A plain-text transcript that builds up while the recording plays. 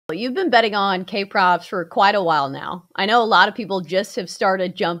You've been betting on K props for quite a while now. I know a lot of people just have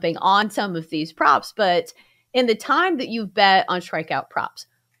started jumping on some of these props, but in the time that you've bet on strikeout props,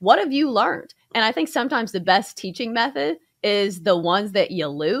 what have you learned? And I think sometimes the best teaching method is the ones that you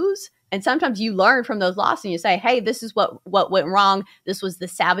lose. And sometimes you learn from those losses and you say, hey, this is what went wrong. This was the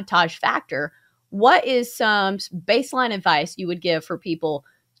sabotage factor. What is some baseline advice you would give for people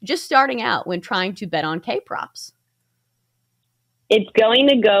just starting out when trying to bet on K props? It's going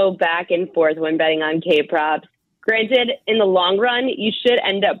to go back and forth when betting on K props. Granted, in the long run, you should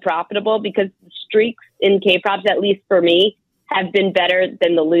end up profitable because streaks in K props, at least for me, have been better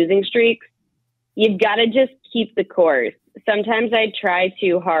than the losing streaks. You've got to just keep the course. Sometimes I try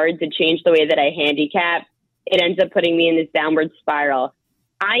too hard to change the way that I handicap. It ends up putting me in this downward spiral.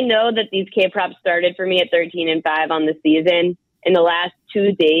 I know that these K props started for me at 13-5 on the season. In the last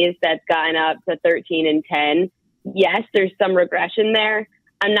 2 days, that's gotten up to 13-10. Yes, there's some regression there.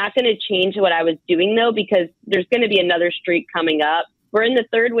 I'm not going to change what I was doing, though, because there's going to be another streak coming up. We're in the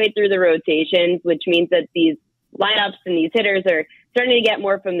third way through the rotations, which means that these lineups and these hitters are starting to get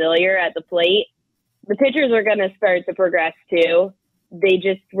more familiar at the plate. The pitchers are going to start to progress, too. They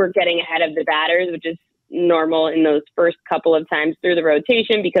just were getting ahead of the batters, which is normal in those first couple of times through the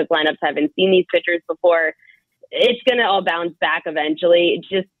rotation because lineups haven't seen these pitchers before. It's going to all bounce back eventually.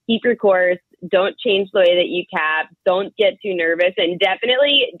 Just keep your course. Don't change the way that you cap. Don't get too nervous, and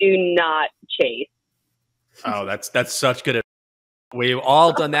definitely do not chase. Oh, that's such good advice. We've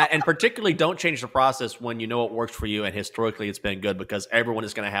all done that, and particularly don't change the process when you know it works for you, and historically it's been good because everyone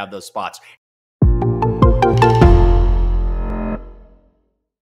is going to have those spots.